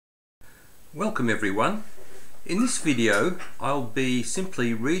Welcome everyone. In this video I'll be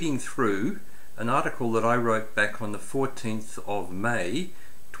simply reading through an article that I wrote back on the 14th of May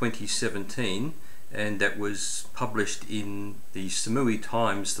 2017 and that was published in the Samui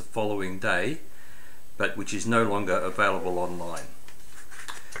Times the following day, but which is no longer available online.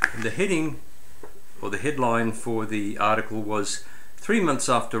 And the heading or the headline for the article was 3 months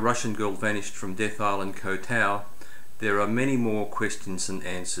after Russian girl vanished from Death Island, Koh Tao, there are many more questions than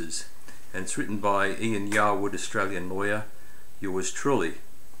answers. And it's written by Ian Yarwood, Australian lawyer, yours truly.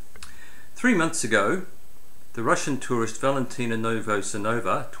 3 months ago, the Russian tourist Valentina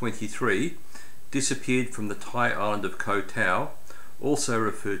Novozhenova, 23, disappeared from the Thai island of Koh Tao, also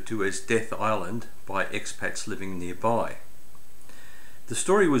referred to as Death Island by expats living nearby. The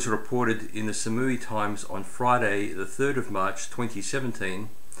story was reported in the Samui Times on Friday the 3rd of March 2017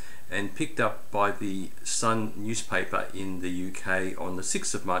 and picked up by the Sun newspaper in the UK on the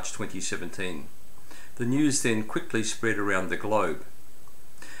 6th of March 2017. The news then quickly spread around the globe.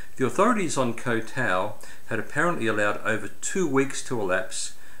 The authorities on Koh Tao had apparently allowed over 2 weeks to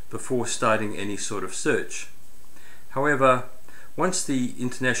elapse before starting any sort of search. However, once the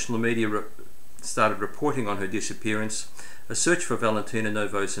international media started reporting on her disappearance, a search for Valentina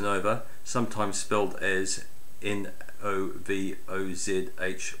Novozhenova, sometimes spelled as Novozhyonova,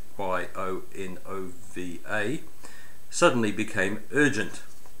 suddenly became urgent.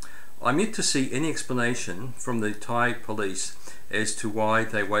 I'm yet to see any explanation from the Thai police as to why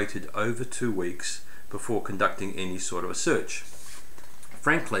they waited over 2 weeks before conducting any sort of a search.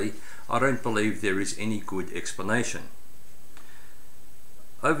 Frankly, I don't believe there is any good explanation.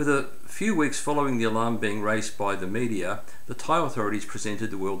 Over the few weeks following the alarm being raised by the media, the Thai authorities presented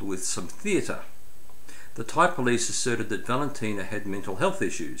the world with some theatre. The Thai police asserted that Valentina had mental health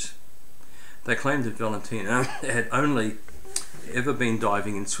issues. They claimed that Valentina had only ever been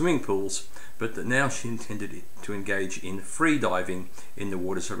diving in swimming pools, but that now she intended to engage in free diving in the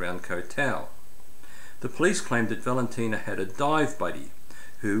waters around Koh Tao. The police claimed that Valentina had a dive buddy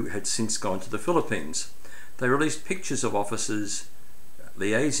who had since gone to the Philippines. They released pictures of officers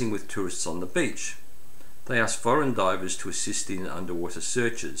liaising with tourists on the beach. They asked foreign divers to assist in underwater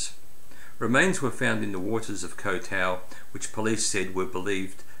searches. Remains were found in the waters of Koh Tao, which police said were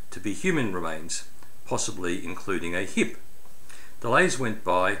believed to be human remains, possibly including a hip. Delays went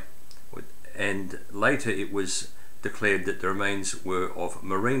by, and later it was declared that the remains were of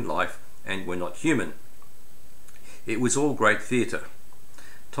marine life and were not human. It was all great theatre.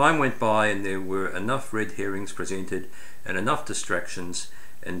 Time went by and there were enough red herrings presented and enough distractions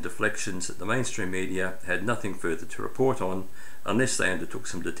and deflections that the mainstream media had nothing further to report on unless they undertook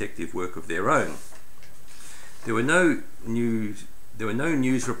some detective work of their own. There were no news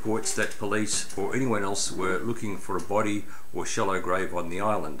reports that police or anyone else were looking for a body or shallow grave on the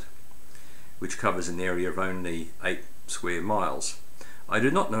island, which covers an area of only 8 square miles. I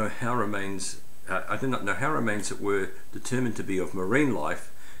do not know how remains that were determined to be of marine life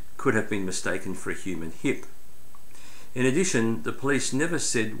could have been mistaken for a human hip. In addition, the police never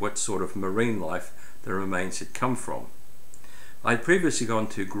said what sort of marine life the remains had come from. I had previously gone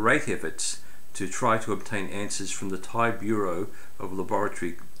to great efforts to try to obtain answers from the Thai Bureau of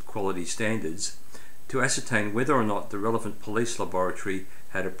Laboratory Quality Standards to ascertain whether or not the relevant police laboratory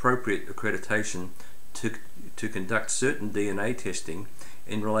had appropriate accreditation to conduct certain DNA testing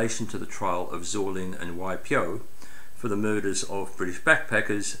in relation to the trial of Zorlin and Waipio for the murders of British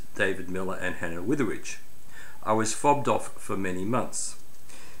backpackers David Miller and Hannah Witheridge. I was fobbed off for many months.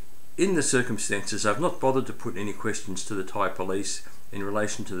 In the circumstances, I've not bothered to put any questions to the Thai police in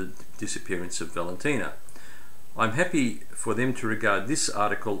relation to the disappearance of Valentina. I'm happy for them to regard this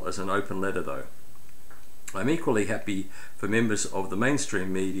article as an open letter though. I'm equally happy for members of the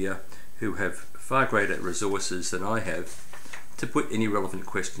mainstream media who have far greater resources than I have to put any relevant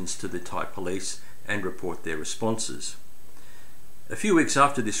questions to the Thai police and report their responses. A few weeks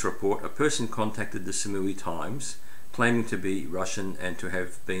after this report, a person contacted the Samui Times claiming to be Russian and to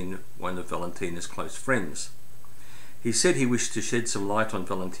have been one of Valentina's close friends. He said he wished to shed some light on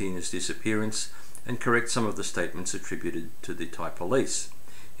Valentina's disappearance and correct some of the statements attributed to the Thai police.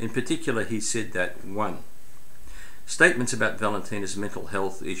 In particular, he said that 1. Statements about Valentina's mental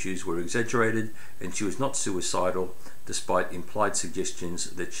health issues were exaggerated and she was not suicidal, despite implied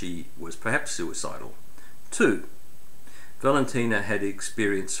suggestions that she was perhaps suicidal. 2. Valentina had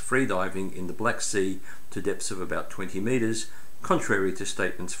experienced freediving in the Black Sea to depths of about 20 meters, contrary to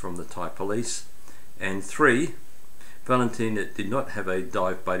statements from the Thai police. And 3. Valentina did not have a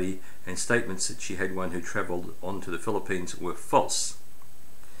dive buddy, and statements that she had one who travelled on to the Philippines were false.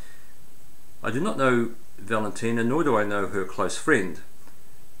 I do not know Valentina, nor do I know her close friend.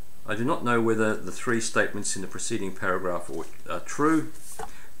 I do not know whether the three statements in the preceding paragraph are true,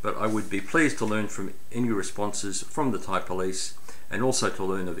 but I would be pleased to learn from any responses from the Thai police, and also to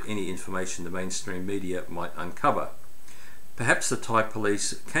learn of any information the mainstream media might uncover. Perhaps the Thai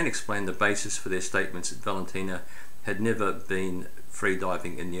police can explain the basis for their statements that Valentina had never been free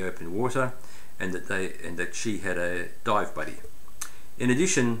diving in the open water, and that she had a dive buddy. In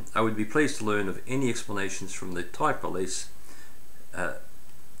addition, I would be pleased to learn of any explanations from the Thai police. I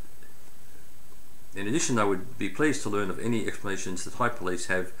would be pleased to learn of any explanations the Thai police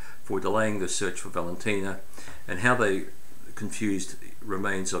have for delaying the search for Valentina, and how they confused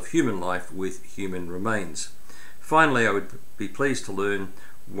remains of human life with human remains. Finally, I would be pleased to learn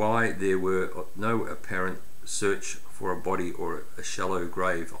why there were no apparent search for a body or a shallow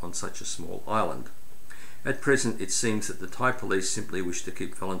grave on such a small island. At present, it seems that the Thai police simply wish to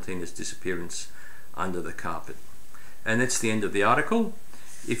keep Valentina's disappearance under the carpet. And that's the end of the article.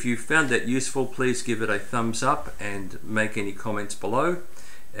 If you found that useful, please give it a thumbs up and make any comments below,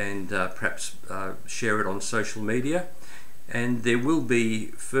 and perhaps share it on social media. And there will be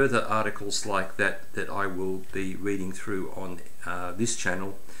further articles like that I will be reading through on this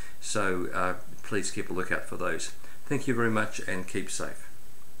channel, so please keep a lookout for those. Thank you very much, and keep safe.